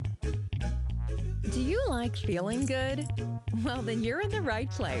Do you like feeling good? Well, then you're in the right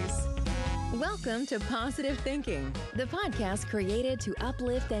place. Welcome to Positive Thinking, the podcast created to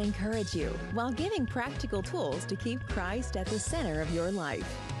uplift and encourage you while giving practical tools to keep Christ at the center of your life.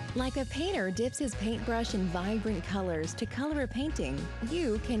 Like a painter dips his paintbrush in vibrant colors to color a painting,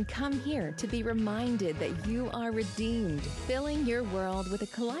 you can come here to be reminded that you are redeemed, filling your world with a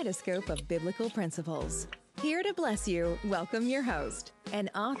kaleidoscope of biblical principles. Here to bless you, welcome your host, an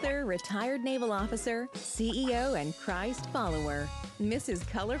author, retired naval officer, CEO, and Christ follower, Mrs.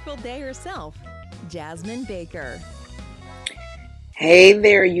 Colorful Day herself, Jasmine Baker. Hey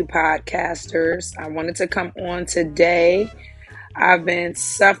there, you podcasters. I wanted to come on today. I've been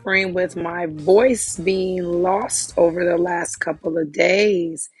suffering with my voice being lost over the last couple of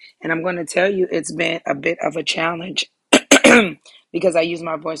days. And I'm going to tell you, it's been a bit of a challenge because I use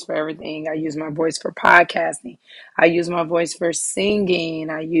my voice for everything. I use my voice for podcasting. I use my voice for singing.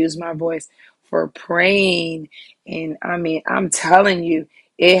 I use my voice for praying. And I'm telling you,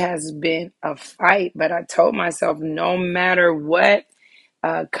 it has been a fight. But I told myself, no matter what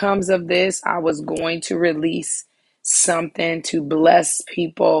comes of this, I was going to release something to bless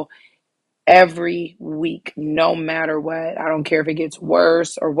people every week, no matter what. I don't care if it gets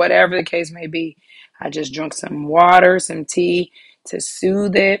worse or whatever the case may be. I just drunk some water, some tea to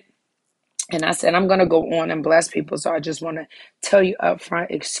soothe it. And I said, I'm going to go on and bless people. So I just want to tell you up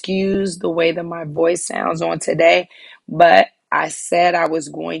front, excuse the way that my voice sounds on today, but I said I was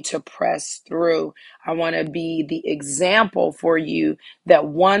going to press through. I want to be the example for you that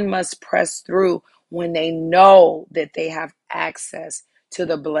one must press through when they know that they have access to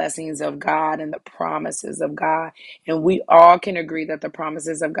the blessings of God and the promises of God. And we all can agree that the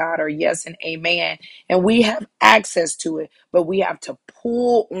promises of God are yes and amen. And we have access to it, but we have to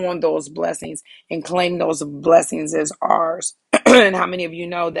pull on those blessings and claim those blessings as ours. And how many of you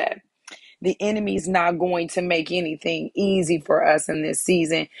know that the enemy's not going to make anything easy for us in this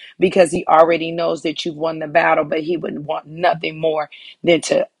season because he already knows that you've won the battle, but he would want nothing more than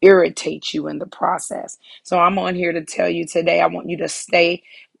to irritate you in the process. So I'm on here to tell you today, I want you to stay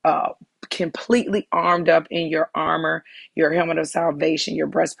uh, completely armed up in your armor, your helmet of salvation, your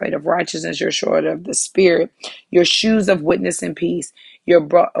breastplate of righteousness, your sword of the spirit, your shoes of witness and peace, your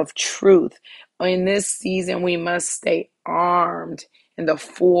belt of truth. In this season, we must stay armed in the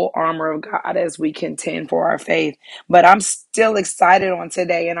full armor of God as we contend for our faith. But I'm still excited on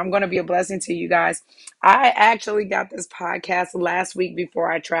today, and I'm going to be a blessing to you guys. I actually got this podcast last week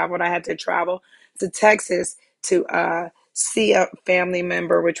before I traveled. I had to travel to Texas to see a family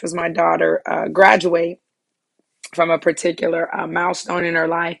member, which was my daughter, graduate from a particular milestone in her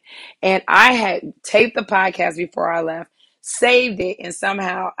life. And I had taped the podcast before I left, saved it, and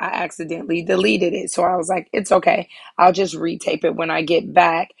somehow I accidentally deleted it. So I was like, it's okay. I'll just retape it when I get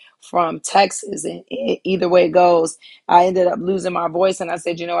back from Texas. And either way it goes, I ended up losing my voice. And I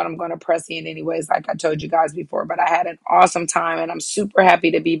said, you know what? I'm going to press in anyways, like I told you guys before. But I had an awesome time. And I'm super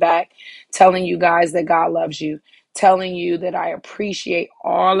happy to be back telling you guys that God loves you, telling you that I appreciate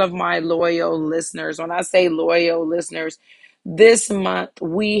all of my loyal listeners. When I say loyal listeners, this month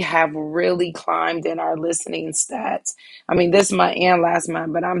we have really climbed in our listening stats. I mean, this month and last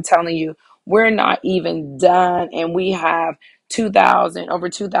month, but I'm telling you, we're not even done. And we have over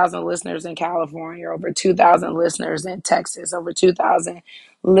 2,000 listeners in California, over 2,000 listeners in Texas, over 2,000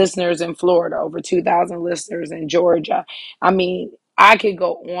 listeners in Florida, over 2,000 listeners in Georgia. I mean, I could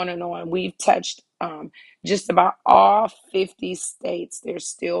go on and on. We've touched just about all 50 states. There's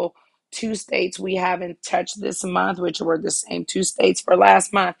still two states we haven't touched this month, which were the same two states for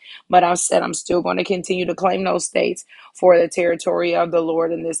last month. But I said I'm still going to continue to claim those states for the territory of the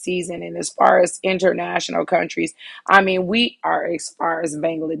Lord in this season. And as far as international countries, I mean, we are as far as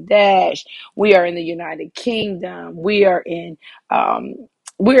Bangladesh, we are in the United Kingdom, um,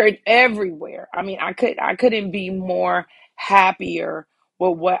 we're everywhere. I mean, I couldn't be more happier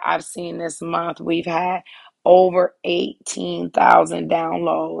with what I've seen this month. We've had over 18,000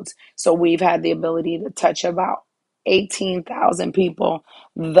 downloads. So we've had the ability to touch about 18,000 people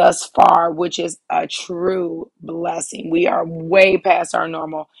thus far, which is a true blessing. We are way past our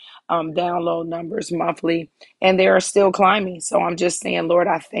normal download numbers monthly, and they are still climbing. So I'm just saying, Lord,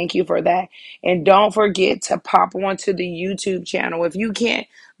 I thank you for that. And don't forget to pop onto the YouTube channel. If you can't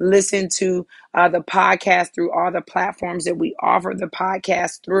listen to the podcast through all the platforms that we offer the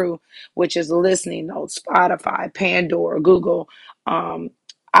podcast through, which is Listening Notes, Spotify, Pandora, Google,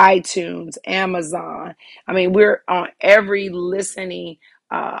 iTunes, Amazon. I mean, we're on every listening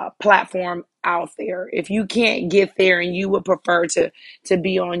platform out there. If you can't get there and you would prefer to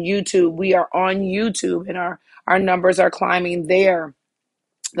be on YouTube, we are on YouTube, and our numbers are climbing there.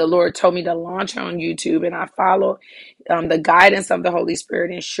 The Lord told me to launch on YouTube, and I followed the guidance of the Holy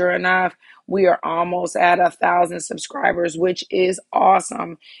Spirit. And sure enough, we are almost at 1,000 subscribers, which is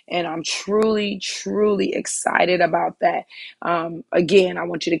awesome. And I'm truly, truly excited about that. Again, I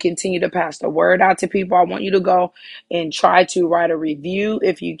want you to continue to pass the word out to people. I want you to go and try to write a review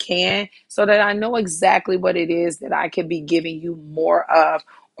if you can, so that I know exactly what it is that I could be giving you more of,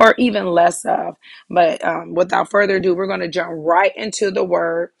 or even less of. But without further ado, we're going to jump right into the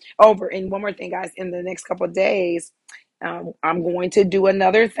word over. And one more thing, guys, in the next couple of days, I'm going to do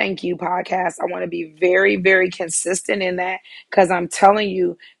another thank you podcast. I want to be very, very consistent in that, because I'm telling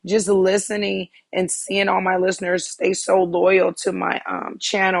you, just listening and seeing all my listeners stay so loyal to my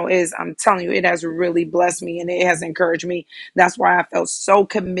channel I'm telling you, it has really blessed me and it has encouraged me. That's why I felt so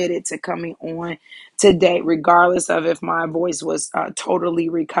committed to coming on today, regardless of if my voice was totally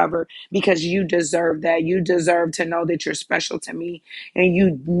recovered, because you deserve that. You deserve to know that you're special to me, and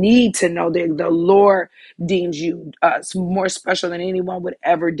you need to know that the Lord deems you more special than anyone would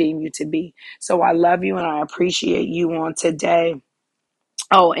ever deem you to be. So I love you and I appreciate you on today.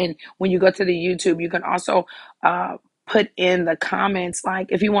 Oh, and when you go to the YouTube, you can also put in the comments, like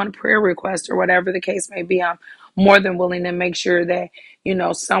if you want a prayer request or whatever the case may be. I'm more than willing to make sure that,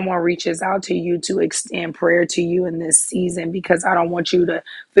 someone reaches out to you to extend prayer to you in this season, because I don't want you to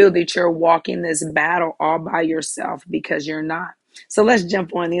feel that you're walking this battle all by yourself, because you're not. So let's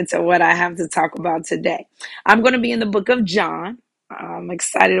jump on into what I have to talk about today. I'm going to be in the book of John. I'm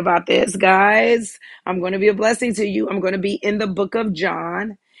excited about this, guys. I'm going to be a blessing to you. I'm going to be in the book of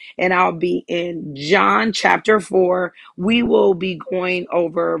John, and I'll be in John chapter 4. We will be going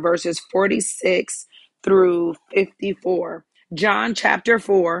over verses 46 through 54. John chapter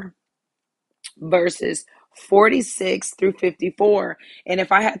 4, verses 46 through 54. And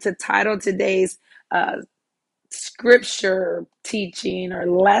if I had to title today's uh, scripture teaching or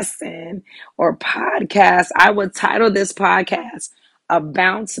lesson or podcast, I would title this podcast A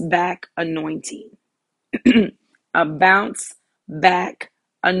Bounce Back Anointing. A bounce back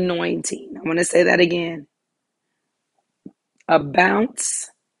anointing. I want to say that again. A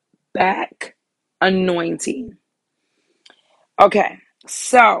bounce back anointing. Okay,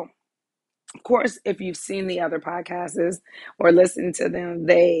 so of course, if you've seen the other podcasts or listened to them,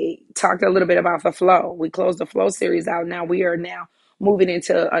 they talked a little bit about the flow. We closed the flow series out. Now we are moving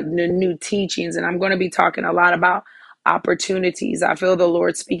into new teachings, and I'm going to be talking a lot about opportunities. I feel the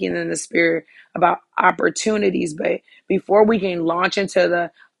Lord speaking in the spirit about opportunities. But before we can launch into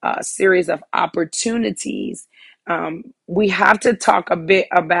the series of opportunities, we have to talk a bit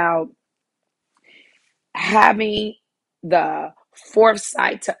about having the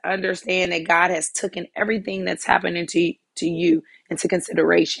foresight to understand that God has taken everything that's happening to you into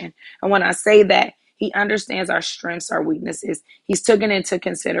consideration. And when I say that, he understands our strengths, our weaknesses. He's taken into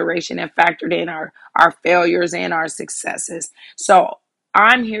consideration and factored in our failures and our successes. So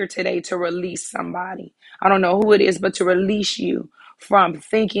I'm here today to release somebody. I don't know who it is, but to release you from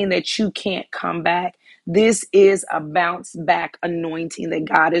thinking that you can't come back. This is a bounce back anointing that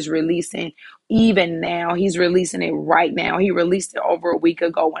God is releasing even now. He's releasing it right now. He released it over a week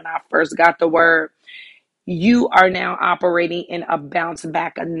ago when I first got the word. You are now operating in a bounce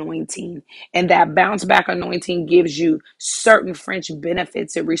back anointing. And that bounce back anointing gives you certain French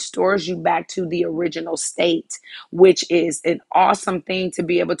benefits. It restores you back to the original state, which is an awesome thing to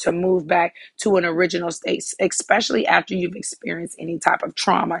be able to move back to an original state, especially after you've experienced any type of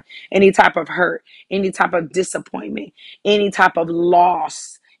trauma, any type of hurt, any type of disappointment, any type of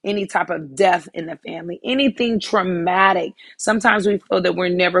loss, any type of death in the family, anything traumatic. Sometimes we feel that we're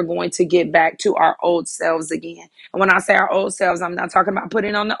never going to get back to our old selves again. And when I say our old selves, I'm not talking about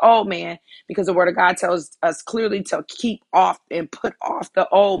putting on the old man, because the word of God tells us clearly to keep off and put off the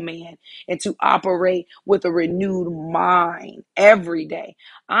old man and to operate with a renewed mind every day.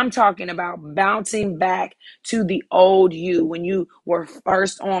 I'm talking about bouncing back to the old you, when you were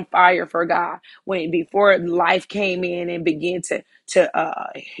first on fire for God, when before life came in and began to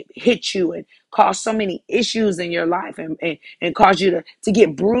hit you and cause so many issues in your life, and cause you to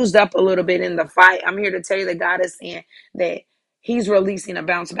get bruised up a little bit in the fight. I'm here to tell you that God is saying that he's releasing a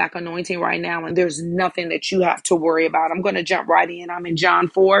bounce back anointing right now, and there's nothing that you have to worry about. I'm going to jump right in. I'm in John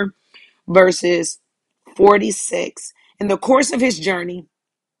 4, verses 46. In the course of his journey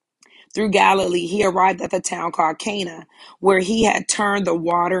through Galilee, he arrived at the town called Cana, where he had turned the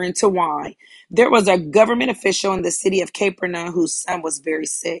water into wine. There was a government official in the city of Capernaum whose son was very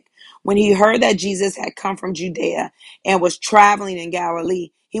sick. When he heard that Jesus had come from Judea and was traveling in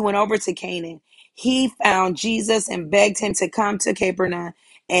Galilee, he went over to Canaan. He found Jesus and begged him to come to Capernaum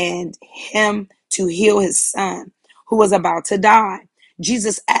and him to heal his son, who was about to die.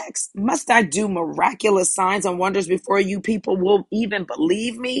 Jesus asked, "Must I do miraculous signs and wonders before you people will even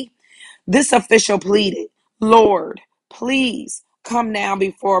believe me?" This official pleaded, "Lord, please come now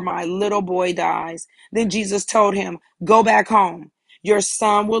before my little boy dies." Then Jesus told him, "Go back home. Your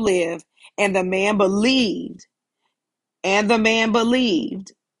son will live." And the man believed, and the man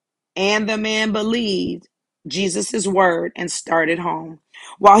believed and the man believed Jesus' word and started home.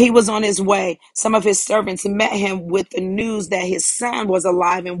 While he was on his way, some of his servants met him with the news that his son was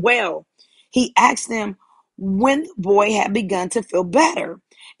alive and well. He asked them when the boy had begun to feel better.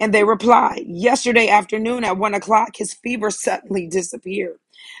 And they replied, "Yesterday afternoon at 1 o'clock, his fever suddenly disappeared."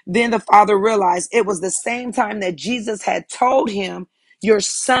 Then the father realized it was the same time that Jesus had told him, "Your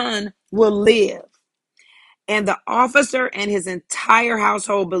son will live." And the officer and his entire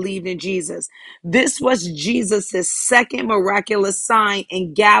household believed in Jesus. This was Jesus' second miraculous sign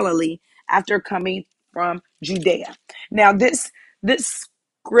in Galilee after coming from Judea. Now, this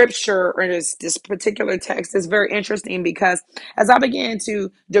scripture or this particular text is very interesting because as I began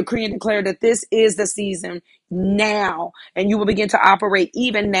to decree and declare that this is the season now, and you will begin to operate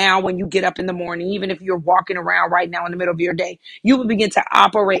even now when you get up in the morning, even if you're walking around right now in the middle of your day, you will begin to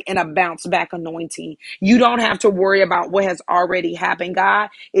operate in a bounce back anointing. You don't have to worry about what has already happened. God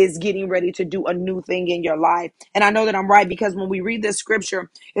is getting ready to do a new thing in your life. And I know that I'm right because when we read this scripture,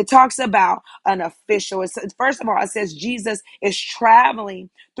 it talks about an official. It says, first of all, it says Jesus is traveling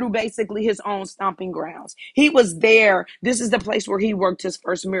through basically his own stomping grounds. He was there. This is the place where he worked his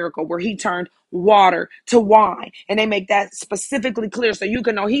first miracle, where he turned water to wine. And they make that specifically clear so you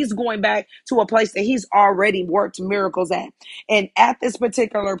can know he's going back to a place that he's already worked miracles at. And at this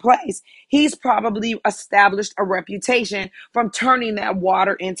particular place, he's probably established a reputation from turning that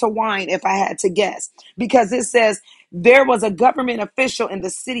water into wine, if I had to guess, because it says there was a government official in the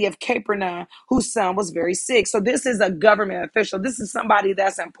city of Capernaum whose son was very sick. So this is a government official. This is somebody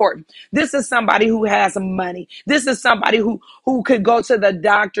that's important. This is somebody who has money. This is somebody who could go to the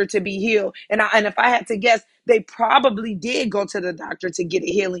doctor to be healed. And if I had to guess, they probably did go to the doctor to get a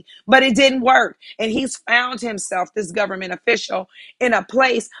healing, but it didn't work. And he's found himself, this government official, in a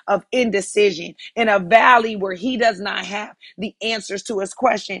place of indecision, in a valley where he does not have the answers to his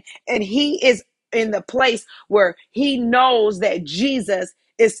question. And he is in the place where he knows that Jesus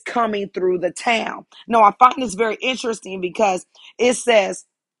is coming through the town. Now, I find this very interesting because it says,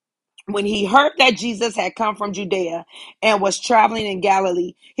 when he heard that Jesus had come from Judea and was traveling in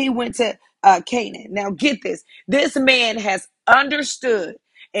Galilee, he went to Canaan. Now, get this. This man has understood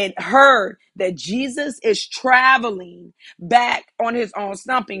and heard that Jesus is traveling back on his own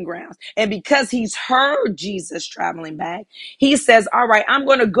stomping grounds. And because he's heard Jesus traveling back, he says, all right, I'm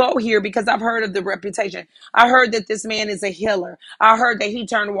going to go here because I've heard of the reputation. I heard that this man is a healer. I heard that he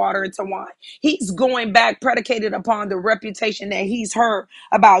turned water into wine. He's going back predicated upon the reputation that he's heard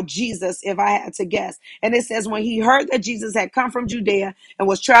about Jesus, if I had to guess. And it says, when he heard that Jesus had come from Judea and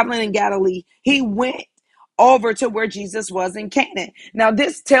was traveling in Galilee, he went over to where Jesus was in Canaan. Now,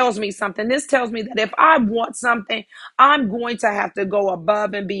 this tells me something. This tells me that if I want something, I'm going to have to go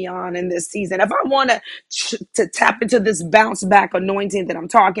above and beyond in this season. If I want to tap into this bounce back anointing that I'm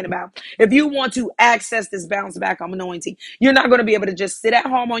talking about, if you want to access this bounce back anointing, you're not going to be able to just sit at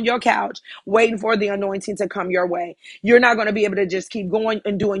home on your couch waiting for the anointing to come your way. You're not going to be able to just keep going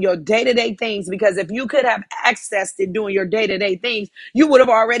and doing your day-to-day things, because if you could have accessed it doing your day-to-day things, you would have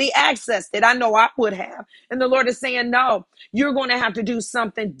already accessed it. I know I would have. And the Lord is saying, no, you're going to have to do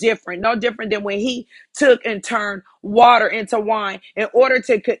something different. No different than when he took and turned water into wine. In order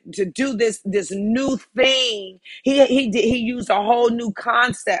to do this new thing, he used a whole new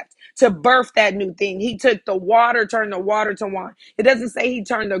concept to birth that new thing. He took the water, turned the water to wine. It doesn't say he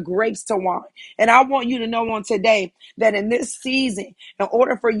turned the grapes to wine. And I want you to know on today that in this season, in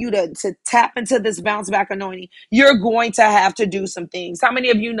order for you to tap into this bounce back anointing, you're going to have to do some things. How many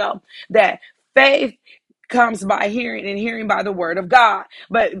of you know that faith comes by hearing and hearing by the word of God?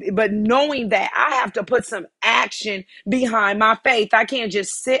 But knowing that I have to put some action behind my faith. I can't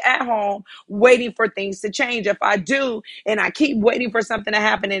just sit at home waiting for things to change. If I do and I keep waiting for something to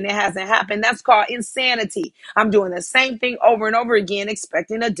happen and it hasn't happened, that's called insanity. I'm doing the same thing over and over again,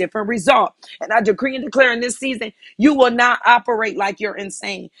 expecting a different result. And I decree and declare in this season, you will not operate like you're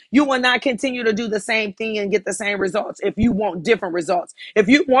insane. You will not continue to do the same thing and get the same results if you want different results. If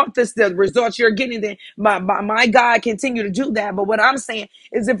you want the results you're getting, then my God continue to do that. But what I'm saying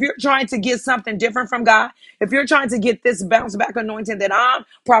is, if you're trying to get something different from God, if you're trying to get this bounce back anointing that I'm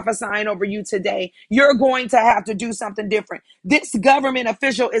prophesying over you today, you're going to have to do something different. This government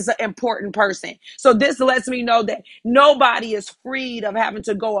official is an important person. So this lets me know that nobody is freed of having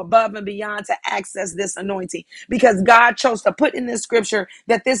to go above and beyond to access this anointing, because God chose to put in this scripture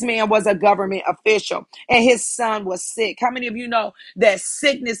that this man was a government official and his son was sick. How many of you know that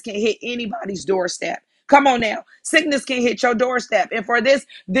sickness can hit anybody's doorstep? Come on now. Sickness can hit your doorstep. And for this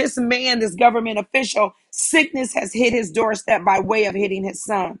man, this government official, sickness has hit his doorstep by way of hitting his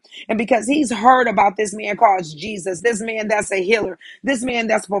son. And because he's heard about this man called Jesus, this man that's a healer, this man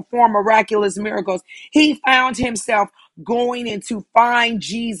that's performed miraculous miracles, he found himself going in to find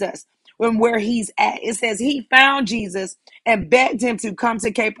Jesus when where he's at. It says he found Jesus and begged him to come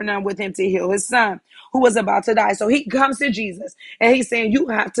to Capernaum with him to heal his son, who was about to die. So he comes to Jesus and he's saying, you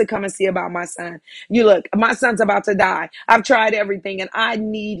have to come and see about my son. You look, my son's about to die. I've tried everything and I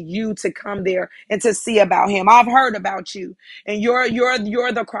need you to come there and to see about him. I've heard about you and you're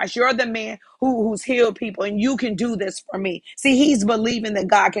the Christ. You're the man who's healed people and you can do this for me. See, he's believing that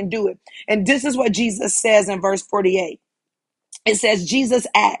God can do it. And this is what Jesus says in verse 48. It says, Jesus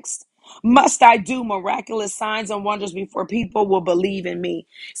asked, must I do miraculous signs and wonders before people will believe in me?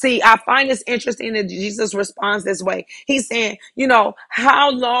 See, I find this interesting that Jesus responds this way. He's saying,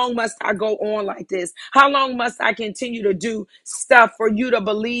 how long must I go on like this? How long must I continue to do stuff for you to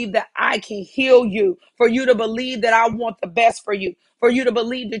believe that I can heal you? For you to believe that I want the best for you? For you to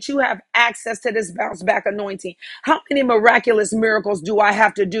believe that you have access to this bounce back anointing? How many miraculous miracles do I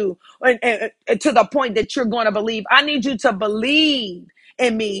have to do and to the point that you're going to believe? I need you to believe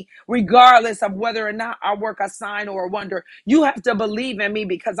in me, regardless of whether or not I work a sign or a wonder. You have to believe in me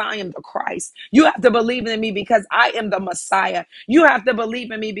because I am the Christ. You have to believe in me because I am the Messiah. You have to believe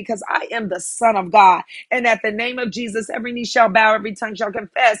in me because I am the Son of God. And at the name of Jesus, every knee shall bow, every tongue shall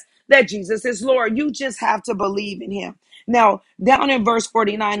confess that Jesus is Lord. You just have to believe in him. Now, down in verse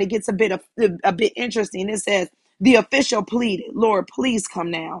 49, it gets a bit interesting. It says, the official pleaded, Lord, please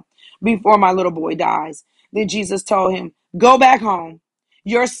come now before my little boy dies. Then Jesus told him, go back home.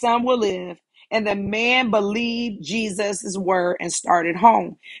 Your son will live. And the man believed Jesus' word and started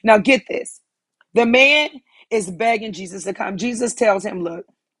home. Now get this. The man is begging Jesus to come. Jesus tells him, look,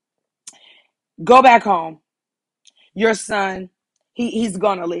 go back home. Your son, he's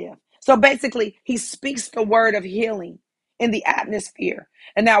going to live. So basically, he speaks the word of healing in the atmosphere.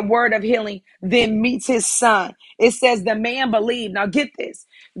 And that word of healing then meets his son. It says the man believed. Now get this.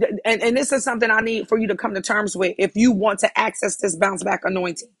 And this is something I need for you to come to terms with if you want to access this bounce back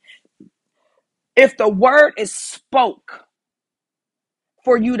anointing. If the word is spoke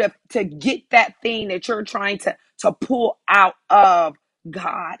for you to get that thing that you're trying to pull out of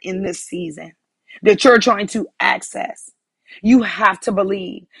God in this season, that you're trying to access, you have to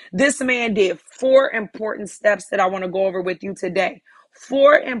believe. This man did 4 important steps that I want to go over with you today.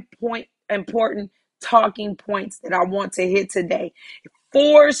 4 important talking points that I want to hit today.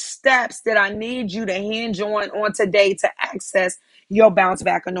 4 steps that I need you to hinge on today to access your bounce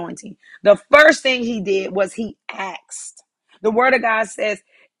back anointing. The first thing he did was he asked. The word of God says,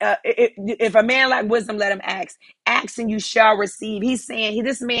 if a man lack wisdom, let him ask. Ask and you shall receive. He's saying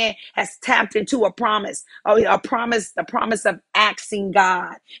this man has tapped into a promise, the promise of asking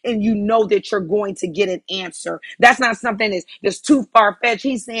God. And you know that you're going to get an answer. That's not something that's too far fetched.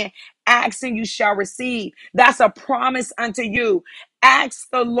 He's saying, ask and you shall receive. That's a promise unto you. Ask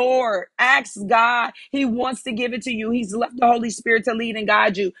the Lord. Ask God. He wants to give it to you. He's left the Holy Spirit to lead and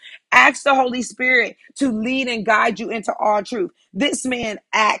guide you. Ask the Holy Spirit to lead and guide you into all truth. This man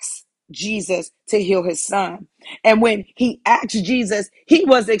asked Jesus to heal his son. And when he asked Jesus, he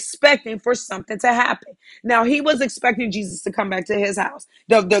was expecting for something to happen. Now, he was expecting Jesus to come back to his house.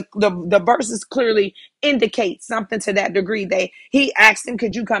 The verses clearly indicate something to that degree. He asked him,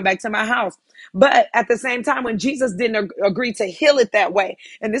 could you come back to my house? But at the same time, when Jesus didn't agree to heal it that way,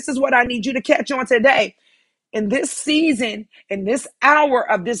 and this is what I need you to catch on today, in this season, in this hour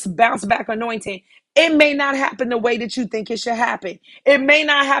of this bounce back anointing, it may not happen the way that you think it should happen. It may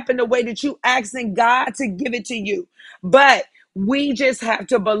not happen the way that you asking God to give it to you. But we just have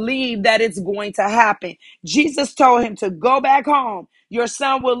to believe that it's going to happen. Jesus told him to go back home. Your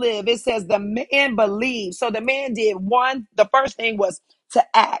son will live. It says the man believed. So the man did one. The first thing was to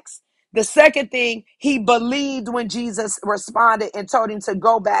ask. The second thing, he believed when Jesus responded and told him to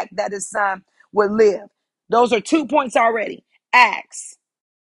go back, that his son would live. Those are 2 points already. Ask,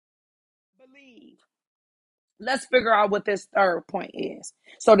 believe. Let's figure out what this third point is.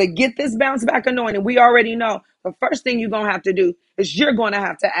 So to get this bounce back anointing, we already know the first thing you're going to have to do is you're going to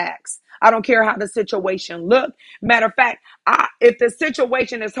have to ask. I don't care how the situation look. Matter of fact, if the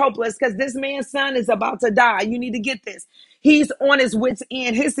situation is hopeless, because this man's son is about to die, you need to get this. He's on his wits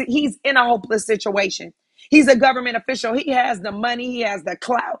end. He's in a hopeless situation. He's a government official. He has the money. He has the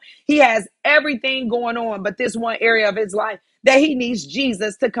clout. He has everything going on, but this one area of his life that he needs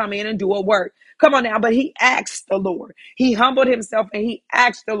Jesus to come in and do a work. Come on now, but he asked the Lord. He humbled himself and he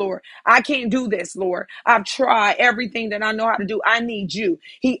asked the Lord, I can't do this, Lord. I've tried everything that I know how to do. I need you.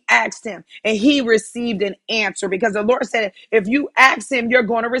 He asked him and he received an answer because the Lord said, if you ask him, you're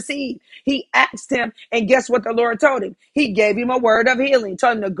going to receive. He asked him, and guess what the Lord told him? He gave him a word of healing,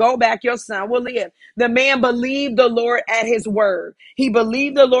 told him to go back, your son will live. The man believed the Lord at his word. He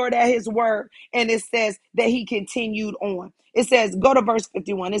believed the Lord at his word, and it says that he continued on. It says, go to verse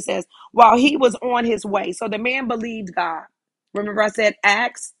 51. It says, while he was on his way. So the man believed God. Remember I said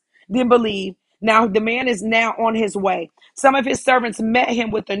ask, then believe. Now the man is now on his way. Some of his servants met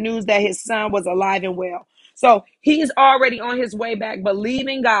him with the news that his son was alive and well. So he's already on his way back,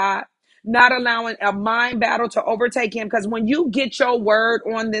 believing God, not allowing a mind battle to overtake him. Because when you get your word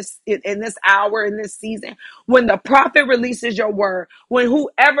on this, in this hour, in this season, when the prophet releases your word, when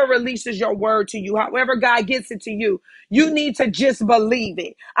whoever releases your word to you, however God gets it to you, you need to just believe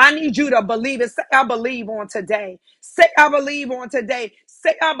it. I need you to believe it. Say, I believe on today. Say, I believe on today.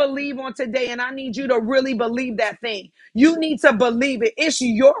 Say, I believe on today. And I need you to really believe that thing. You need to believe it. It's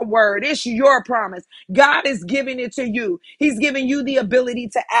your word. It's your promise. God is giving it to you. He's giving you the ability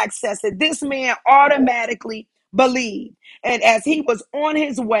to access it. This man automatically believed. And as he was on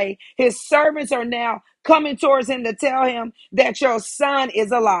his way, his servants are now coming towards him to tell him that your son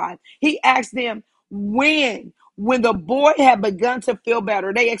is alive. He asked them when the boy had begun to feel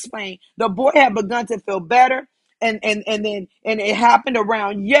better. They explained the boy had begun to feel better. And it happened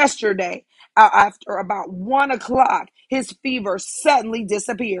around yesterday. After about 1 o'clock, his fever suddenly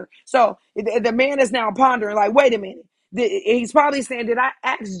disappeared. So the man is now pondering, like, wait a minute. He's probably saying, did I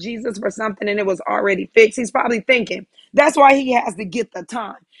ask Jesus for something and it was already fixed? He's probably thinking that's why he has to get the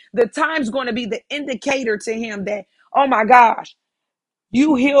time. The time's going to be the indicator to him that, oh my gosh,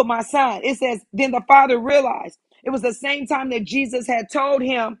 you healed my son. It says, then the father realized it was the same time that Jesus had told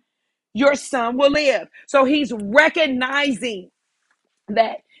him, your son will live. So he's recognizing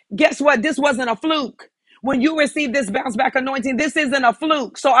that, guess what? This wasn't a fluke. When you receive this bounce back anointing, this isn't a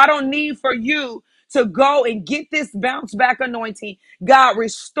fluke. So I don't need for you to go and get this bounce back anointing. God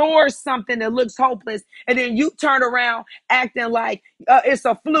restores something that looks hopeless, and then you turn around acting like it's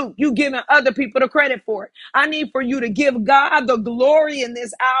a fluke. You giving other people the credit for it. I need for you to give God the glory in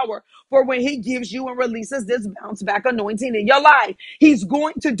this hour for when he gives you and releases this bounce back anointing in your life. He's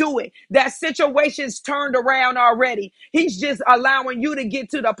going to do it. That situation's turned around already. He's just allowing you to get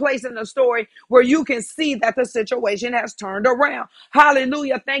to the place in the story where you can see that the situation has turned around.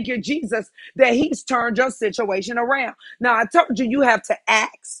 Hallelujah. Thank you, Jesus, that he's turned your situation around. Now, I told you, you have to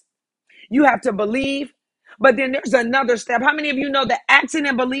ask. You have to believe. But then there's another step. How many of you know that acting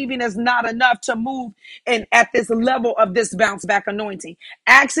and believing is not enough to move in at this level of this bounce back anointing?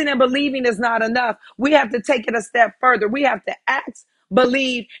 Acting and believing is not enough. We have to take it a step further. We have to act,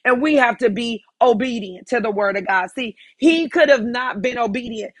 believe, and we have to be obedient to the word of God. See, he could have not been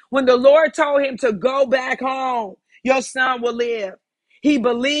obedient. When the Lord told him to go back home, your son will live. He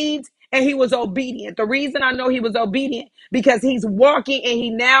believed and he was obedient. The reason I know he was obedient because he's walking and he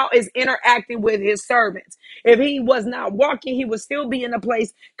now is interacting with his servants. If he was not walking, he would still be in a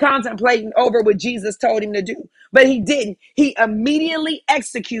place contemplating over what Jesus told him to do. But he didn't. He immediately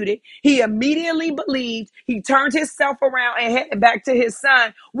executed. He immediately believed. He turned himself around and headed back to his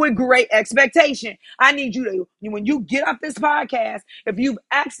son with great expectation. I need you to, when you get off this podcast, if you've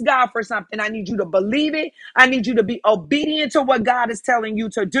asked God for something, I need you to believe it. I need you to be obedient to what God is telling you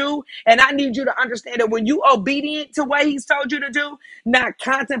to do. And I need you to understand that when you obedient to what he's told you to do, not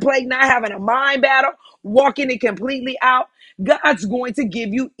contemplate, not having a mind battle, walking it completely out, God's going to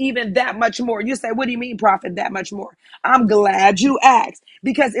give you even that much more. You say, what do you mean, prophet, that much more? I'm glad you asked.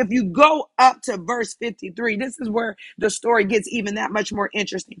 Because if you go up to verse 53, this is where the story gets even that much more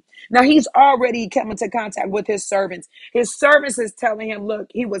interesting. Now, he's already come into contact with his servants. His servants is telling him, look,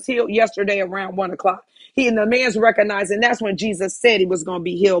 he was healed yesterday around 1 o'clock. He and the man's recognizing that's when Jesus said he was going to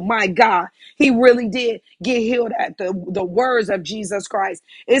be healed. My God, he really did get healed at the words of Jesus Christ.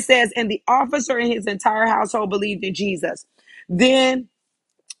 It says, and the officer and his entire household believed in Jesus. Then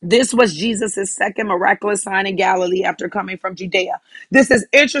this was Jesus' second miraculous sign in Galilee after coming from Judea. This is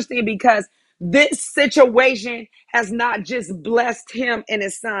interesting because this situation has not just blessed him and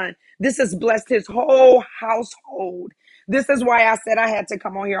his son. This has blessed his whole household. This is why I said I had to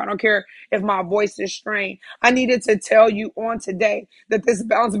come on here. I don't care if my voice is strained. I needed to tell you on today that this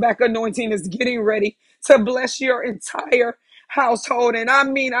bounce back anointing is getting ready to bless your entire household. And I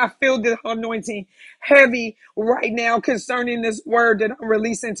mean, I feel the anointing heavy right now concerning this word that I'm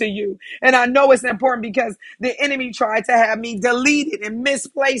releasing to you. And I know it's important because the enemy tried to have me delete it and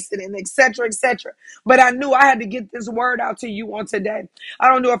misplace it and et cetera, et cetera. But I knew I had to get this word out to you on today. I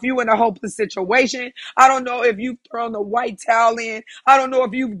don't know if you're in a hopeless situation. I don't know if you've thrown the white towel in. I don't know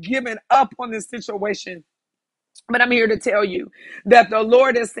if you've given up on this situation. But I'm here to tell you that the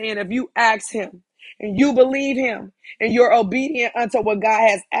Lord is saying, if you ask him and you believe him and you're obedient unto what God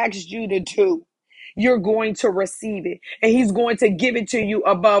has asked you to do, you're going to receive it. And he's going to give it to you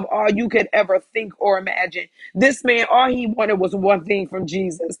above all you could ever think or imagine. This man, all he wanted was one thing from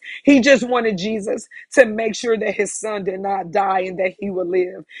Jesus. He just wanted Jesus to make sure that his son did not die and that he would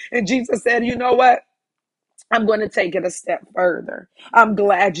live. And Jesus said, you know what? I'm going to take it a step further. I'm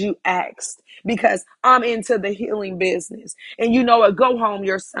glad you asked because I'm into the healing business. And you know what? Go home,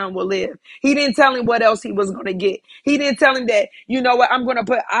 your son will live. He didn't tell him what else he was going to get. He didn't tell him that, you know what? I'm going to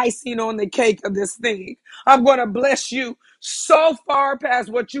put icing on the cake of this thing. I'm going to bless you so far past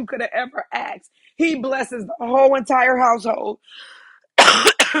what you could have ever asked. He blesses the whole entire household.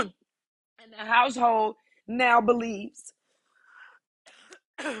 And the household now believes.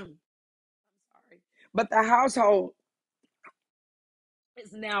 Sorry. But the household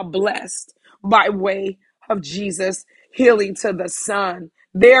is now blessed by way of Jesus healing to the Son.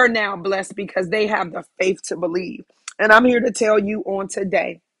 They're now blessed because they have the faith to believe. And I'm here to tell you on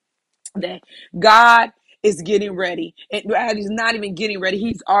today that God is getting ready. And he's not even getting ready.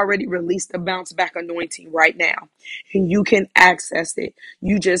 He's already released the bounce back anointing right now. And you can access it.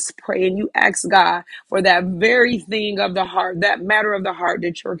 You just pray and you ask God for that very thing of the heart, that matter of the heart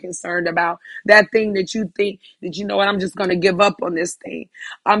that you're concerned about, that thing that you think that, you know what, I'm just going to give up on this thing.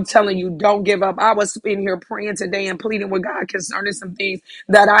 I'm telling you, don't give up. I was in here praying today and pleading with God concerning some things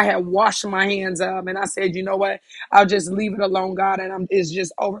that I had washed my hands of. And I said, you know what, I'll just leave it alone, God, and it's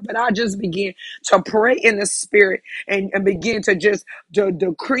just over. But I just began to pray in the spirit and begin to just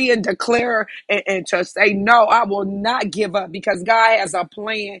decree and declare and to say, no, I will not give up because God has a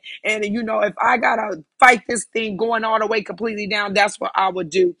plan. And, you know, if I got to fight this thing going all the way completely down, that's what I would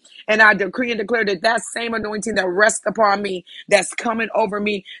do. And I decree and declare that that same anointing that rests upon me, that's coming over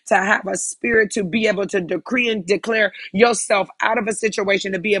me to have a spirit to be able to decree and declare yourself out of a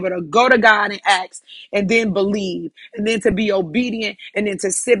situation, to be able to go to God and ask and then believe and then to be obedient and then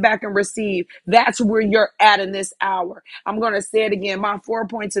to sit back and receive. That's where you're at in this hour. I'm going to say it again. My 4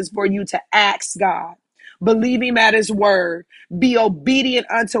 points is for you to ask God. Believe him at his word. Be obedient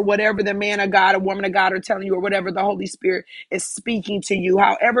unto whatever the man of God or woman of God are telling you, or whatever the Holy Spirit is speaking to you.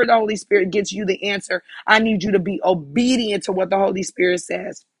 However the Holy Spirit gets you the answer, I need you to be obedient to what the Holy Spirit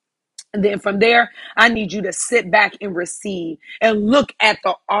says. And then from there, I need you to sit back and receive and look at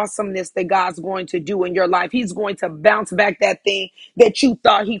the awesomeness that God's going to do in your life. He's going to bounce back that thing that you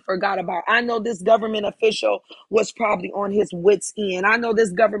thought he forgot about. I know this government official was probably on his wits end. I know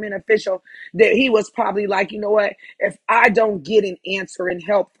this government official that he was probably like, you know what? If I don't get an answer and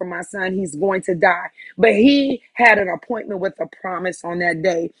help for my son, he's going to die. But he had an appointment with a promise on that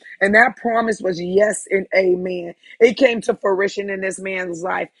day. And that promise was yes and amen. It came to fruition in this man's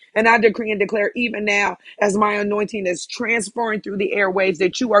life. And I decree and declare even now, as my anointing is transferring through the airwaves,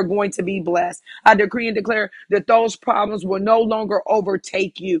 that you are going to be blessed. I decree and declare that those problems will no longer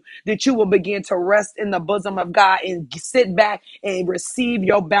overtake you, that you will begin to rest in the bosom of God and sit back and receive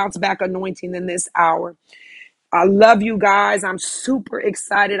your bounce back anointing in this hour. I love you guys. I'm super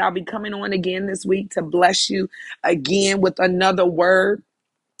excited. I'll be coming on again this week to bless you again with another word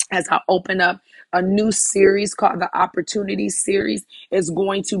as I open up a new series called the Opportunity Series. Is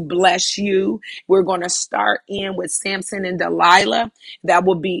going to bless you. We're going to start in with Samson and Delilah. That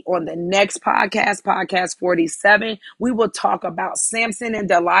will be on the next podcast, podcast 47. We will talk about Samson and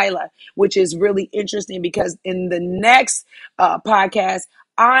Delilah, which is really interesting because in the next podcast,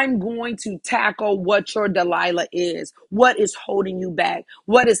 I'm going to tackle what your Delilah is. What is holding you back?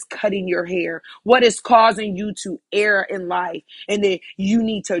 What is cutting your hair? What is causing you to err in life? And then you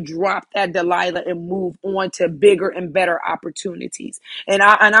need to drop that Delilah and move on to bigger and better opportunities. And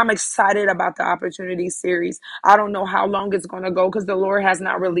I'm excited about the Opportunity Series. I don't know how long it's going to go because the Lord has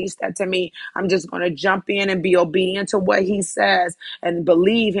not released that to me. I'm just going to jump in and be obedient to what he says and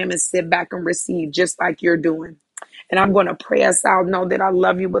believe him and sit back and receive just like you're doing. And I'm going to pray us out. Know that I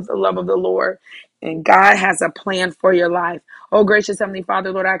love you with the love of the Lord. And God has a plan for your life. Oh, gracious Heavenly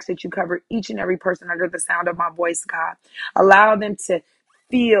Father, Lord, I ask that you cover each and every person under the sound of my voice, God. Allow them to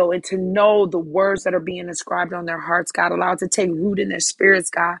feel and to know the words that are being inscribed on their hearts, God. Allow it to take root in their spirits,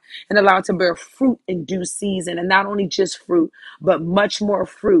 God, and allow it to bear fruit in due season. And not only just fruit, but much more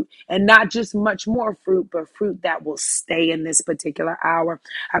fruit. And not just much more fruit, but fruit that will stay in this particular hour.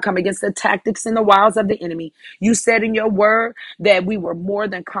 I come against the tactics and the wiles of the enemy. You said in your word that we were more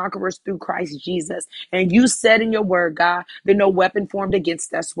than conquerors through Christ Jesus. And you said in your word, God, that no weapon formed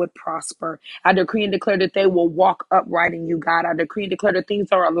against us would prosper. I decree and declare that they will walk upright in you, God. I decree and declare that things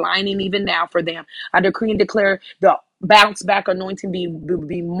are aligning even now for them. I decree and declare the bounce back anointing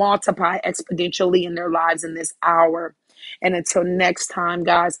be multiplied exponentially in their lives in this hour. And until next time,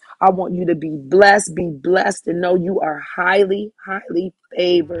 guys, I want you to be blessed, and know you are highly, highly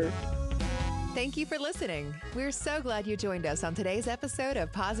favored. Thank you for listening. We're so glad you joined us on today's episode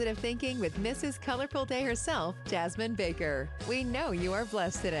of Positive Thinking with Mrs. Colorful Day herself, Jasmine Baker. We know you are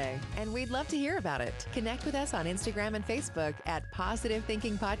blessed today, and we'd love to hear about it. Connect with us on Instagram and Facebook at Positive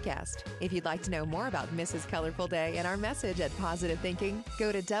Thinking Podcast. If you'd like to know more about Mrs. Colorful Day and our message at Positive Thinking,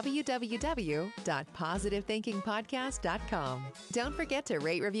 go to www.positivethinkingpodcast.com. Don't forget to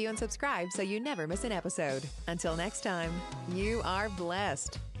rate, review, and subscribe so you never miss an episode. Until next time, you are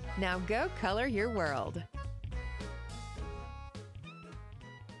blessed. Now go color your world.